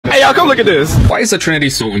Hey, y'all, come look at this. Why is the Trinity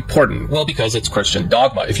so important? Well, because it's Christian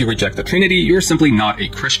dogma. If you reject the Trinity, you're simply not a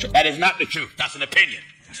Christian. That is not the truth. That's an opinion.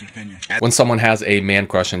 When someone has a man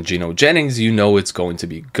crush on Geno Jennings, you know it's going to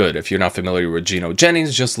be good. If you're not familiar with Geno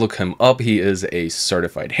Jennings, just look him up. He is a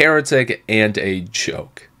certified heretic and a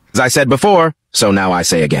joke. As I said before, so now I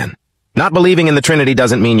say again. Not believing in the Trinity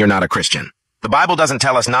doesn't mean you're not a Christian. The Bible doesn't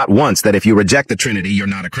tell us not once that if you reject the Trinity, you're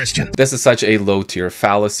not a Christian. This is such a low-tier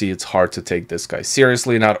fallacy, it's hard to take this guy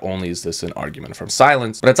seriously. Not only is this an argument from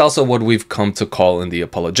silence, but it's also what we've come to call in the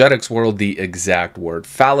apologetics world the exact word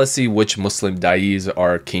fallacy, which Muslim da'is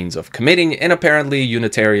are kings of committing, and apparently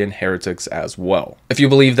Unitarian heretics as well. If you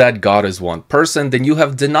believe that God is one person, then you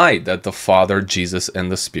have denied that the Father, Jesus,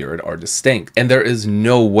 and the Spirit are distinct. And there is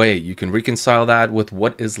no way you can reconcile that with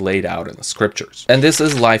what is laid out in the scriptures. And this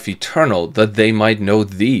is life eternal, that they might know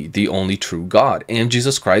thee, the only true God, and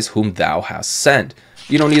Jesus Christ whom thou hast sent.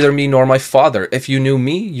 You know neither me nor my Father. If you knew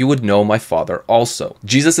me, you would know my Father also.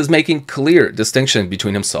 Jesus is making clear distinction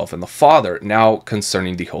between himself and the Father, now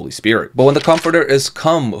concerning the Holy Spirit. But when the Comforter is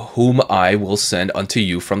come, whom I will send unto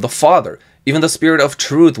you from the Father, even the Spirit of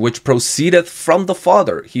truth which proceedeth from the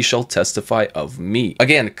Father, he shall testify of me.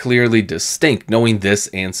 Again, clearly distinct. Knowing this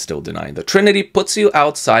and still denying the Trinity puts you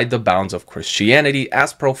outside the bounds of Christianity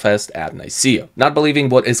as professed at Nicaea. Not believing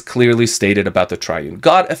what is clearly stated about the triune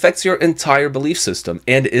God affects your entire belief system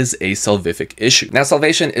and is a salvific issue. Now,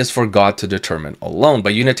 salvation is for God to determine alone,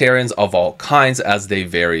 but Unitarians of all kinds, as they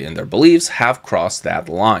vary in their beliefs, have crossed that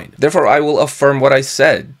line. Therefore, I will affirm what I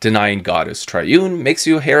said. Denying God is triune makes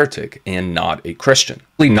you a heretic and not a Christian.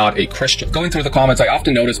 Not a Christian. Going through the comments, I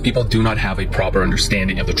often notice people do not have a proper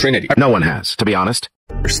understanding of the Trinity. No one has, to be honest.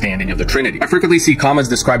 Understanding of the Trinity. I frequently see comments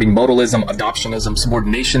describing modalism, adoptionism,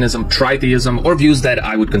 subordinationism, tritheism, or views that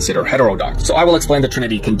I would consider heterodox. So I will explain the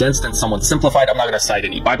Trinity condensed and somewhat simplified. I'm not going to cite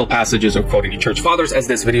any Bible passages or quote any church fathers, as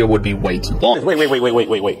this video would be way too long. Wait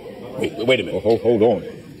a minute. Hold on.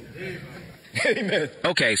 Amen.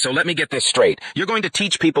 Okay, so let me get this straight. You're going to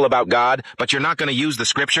teach people about God, but you're not going to use the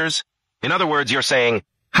scriptures? In other words, you're saying,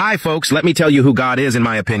 hi folks, let me tell you who God is in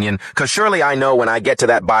my opinion, because surely I know when I get to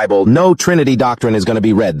that Bible, no Trinity doctrine is going to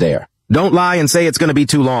be read there. Don't lie and say it's going to be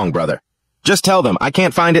too long, brother. Just tell them, I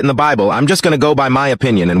can't find it in the Bible, I'm just going to go by my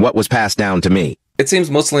opinion and what was passed down to me. It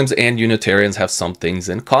seems Muslims and Unitarians have some things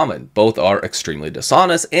in common. Both are extremely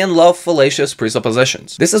dishonest and love fallacious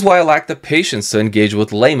presuppositions. This is why I lack the patience to engage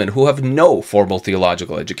with laymen who have no formal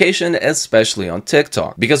theological education, especially on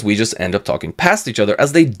TikTok, because we just end up talking past each other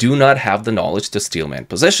as they do not have the knowledge to steelman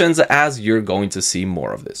positions, as you're going to see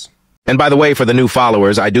more of this. And by the way, for the new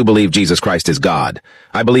followers, I do believe Jesus Christ is God.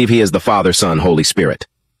 I believe he is the Father, Son, Holy Spirit.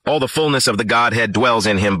 All the fullness of the Godhead dwells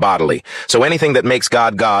in him bodily. So anything that makes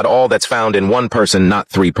God God, all that's found in one person, not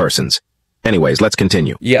three persons. Anyways, let's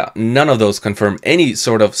continue. Yeah, none of those confirm any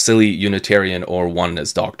sort of silly Unitarian or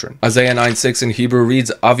oneness doctrine. Isaiah 9:6 in Hebrew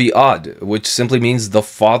reads Aviad, which simply means the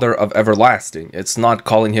Father of everlasting. It's not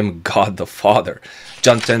calling him God the Father.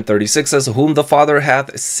 John 10:36 says, whom the Father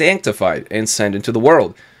hath sanctified and sent into the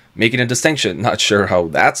world. Making a distinction. Not sure how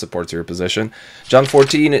that supports your position. John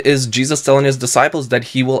 14 is Jesus telling his disciples that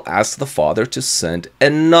he will ask the Father to send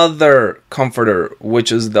another comforter,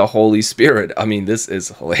 which is the Holy Spirit. I mean, this is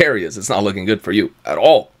hilarious. It's not looking good for you at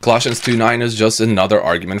all. Colossians 2:9 is just another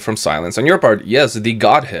argument from silence on your part. Yes, the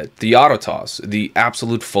Godhead, theototos, the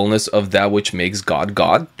absolute fullness of that which makes God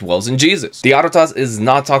God, dwells in Jesus. Theototos is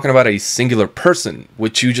not talking about a singular person,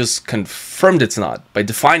 which you just confirmed it's not by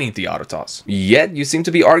defining theototos. Yet you seem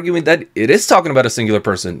to be arguing that it is talking about a singular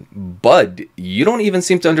person, but you don't even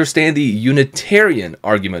seem to understand the Unitarian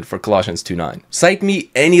argument for Colossians 2:9. Cite me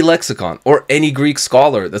any lexicon or any Greek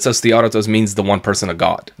scholar that says theototos means the one person of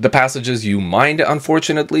God. The passages you mind,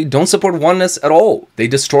 unfortunately, don't support oneness at all. They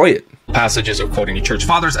destroy it. Passages or quoting the church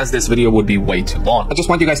fathers, as this video would be way too long. I just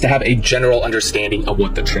want you guys to have a general understanding of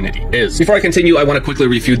what the Trinity is. Before I continue, I want to quickly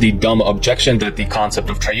refute the dumb objection that the concept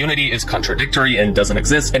of triunity is contradictory and doesn't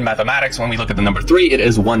exist. In mathematics, when we look at the number 3, it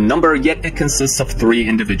is one number, yet it consists of 3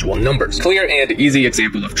 individual numbers. Clear and easy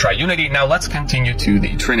example of triunity. Now let's continue to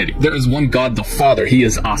the Trinity. There is one God the Father. He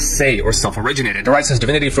is ase, or self-originated. Derives his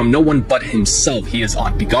divinity from no one but himself. He is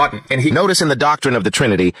unbegotten. And he Notice in the doctrine of the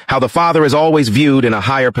Trinity how the Father is always viewed in a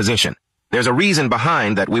higher position. There's a reason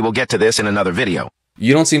behind that. We will get to this in another video.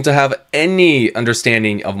 You don't seem to have any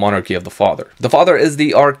understanding of monarchy of the Father. The Father is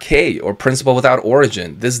the arche, or principle without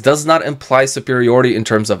origin. This does not imply superiority in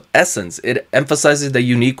terms of essence. It emphasizes the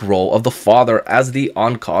unique role of the Father as the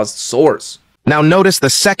uncaused source. Now notice the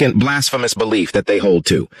second blasphemous belief that they hold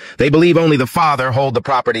to. They believe only the Father hold the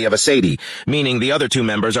property of a deity, meaning the other 2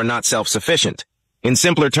 members are not self-sufficient. In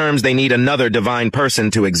simpler terms, they need another divine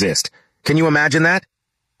person to exist. Can you imagine that?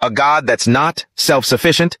 A God that's not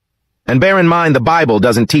self-sufficient? And bear in mind, the Bible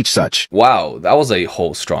doesn't teach such. Wow, that was a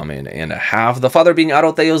whole straw man and a half. The Father being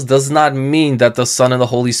autotheos does not mean that the Son and the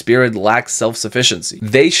Holy Spirit lack self-sufficiency.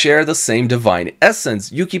 They share the same divine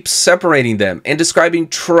essence. You keep separating them and describing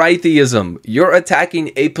tritheism. You're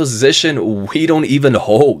attacking a position we don't even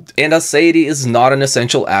hold. And aseity is not an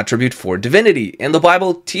essential attribute for divinity, and the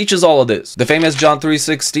Bible teaches all of this. The famous John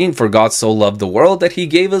 3:16, for God so loved the world that he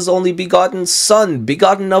gave his only begotten Son,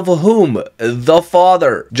 begotten of whom? The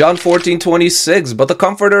Father. John 14:26, but the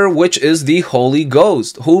Comforter, which is the Holy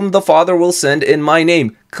Ghost, whom the Father will send in my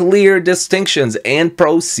name. Clear distinctions and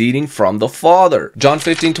proceeding from the Father. John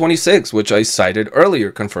 15:26, which I cited earlier,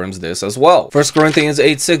 confirms this as well. 1 Corinthians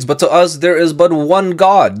 8:6, but to us there is but one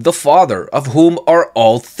God, the Father, of whom are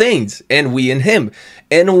all things, and we in him,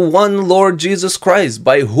 and one Lord Jesus Christ,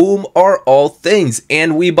 by whom are all things,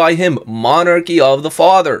 and we by him, monarchy of the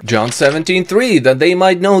Father. John 17:3, that they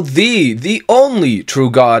might know thee, the only true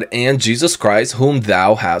God, and Jesus Christ, whom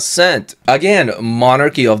thou hast sent. Again,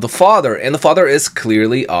 monarchy of the Father, and the Father is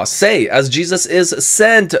clearly ase, as Jesus is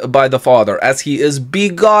sent by the Father, as he is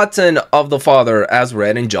begotten of the Father, as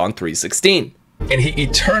read in John 3:16. And he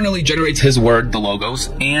eternally generates his word, the Logos,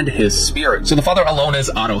 and his spirit. So the Father alone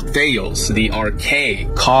is autotheos, the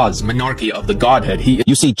arche, cause, monarchy of the Godhead.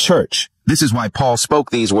 You see, church, this is why Paul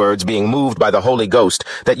spoke these words, being moved by the Holy Ghost,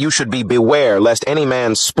 that you should be beware lest any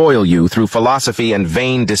man spoil you through philosophy and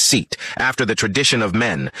vain deceit, after the tradition of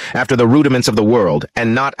men, after the rudiments of the world,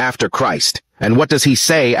 and not after Christ. And what does he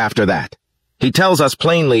say after that? He tells us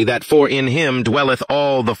plainly that for in him dwelleth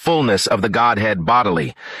all the fullness of the Godhead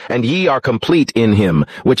bodily, and ye are complete in him,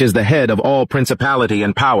 which is the head of all principality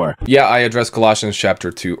and power. Yeah, I addressed Colossians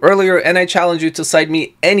chapter 2 earlier, and I challenge you to cite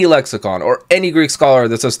me any lexicon or any Greek scholar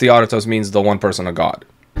that says theotos means the one person of God.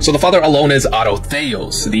 So the Father alone is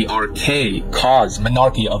autotheos, the arche, cause,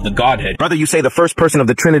 monarchy of the Godhead. Brother, you say the first person of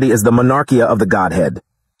the Trinity is the monarchia of the Godhead.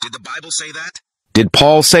 Did the Bible say that? Did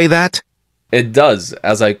Paul say that? It does,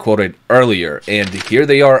 as I quoted earlier, and here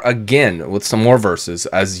they are again with some more verses,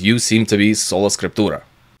 as you seem to be sola scriptura.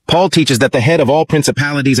 Paul teaches that the head of all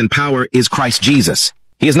principalities and power is Christ Jesus.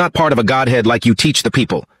 He is not part of a Godhead like you teach the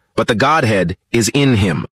people, but the Godhead is in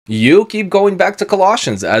him. You keep going back to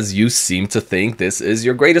Colossians, as you seem to think this is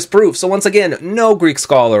your greatest proof. So once again, no Greek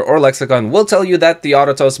scholar or lexicon will tell you that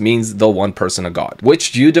theotos means the one person of God,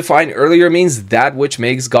 which you defined earlier means that which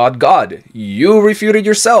makes God God. You refuted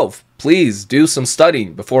yourself. Please do some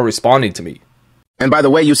studying before responding to me. And by the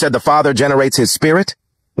way, you said the Father generates his spirit?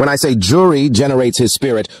 When I say Jury generates his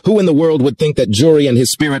spirit, who in the world would think that Jury and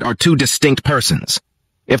his spirit are two distinct persons?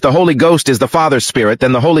 If the Holy Ghost is the Father's spirit,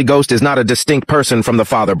 then the Holy Ghost is not a distinct person from the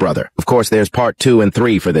Father, brother. Of course, there's part 2 and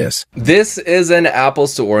 3 for this. This is an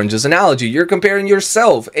apples to oranges analogy. You're comparing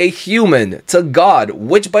yourself, a human, to God,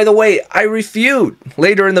 which, by the way, I refute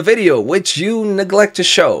later in the video, which you neglect to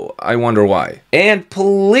show. I wonder why. And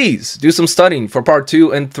please do some studying for part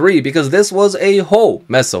 2 and 3, because this was a whole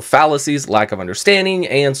mess of fallacies, lack of understanding,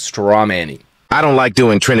 and straw manning. I don't like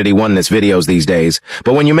doing Trinity Oneness videos these days,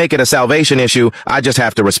 but when you make it a salvation issue, I just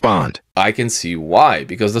have to respond. I can see why,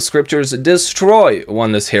 because the scriptures destroy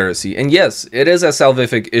oneness heresy, and yes, it is a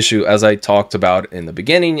salvific issue as I talked about in the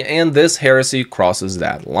beginning, and this heresy crosses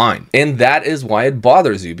that line. And that is why it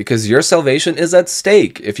bothers you, because your salvation is at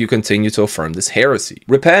stake if you continue to affirm this heresy.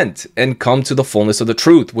 Repent and come to the fullness of the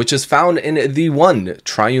truth, which is found in the one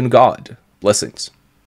triune God. Blessings.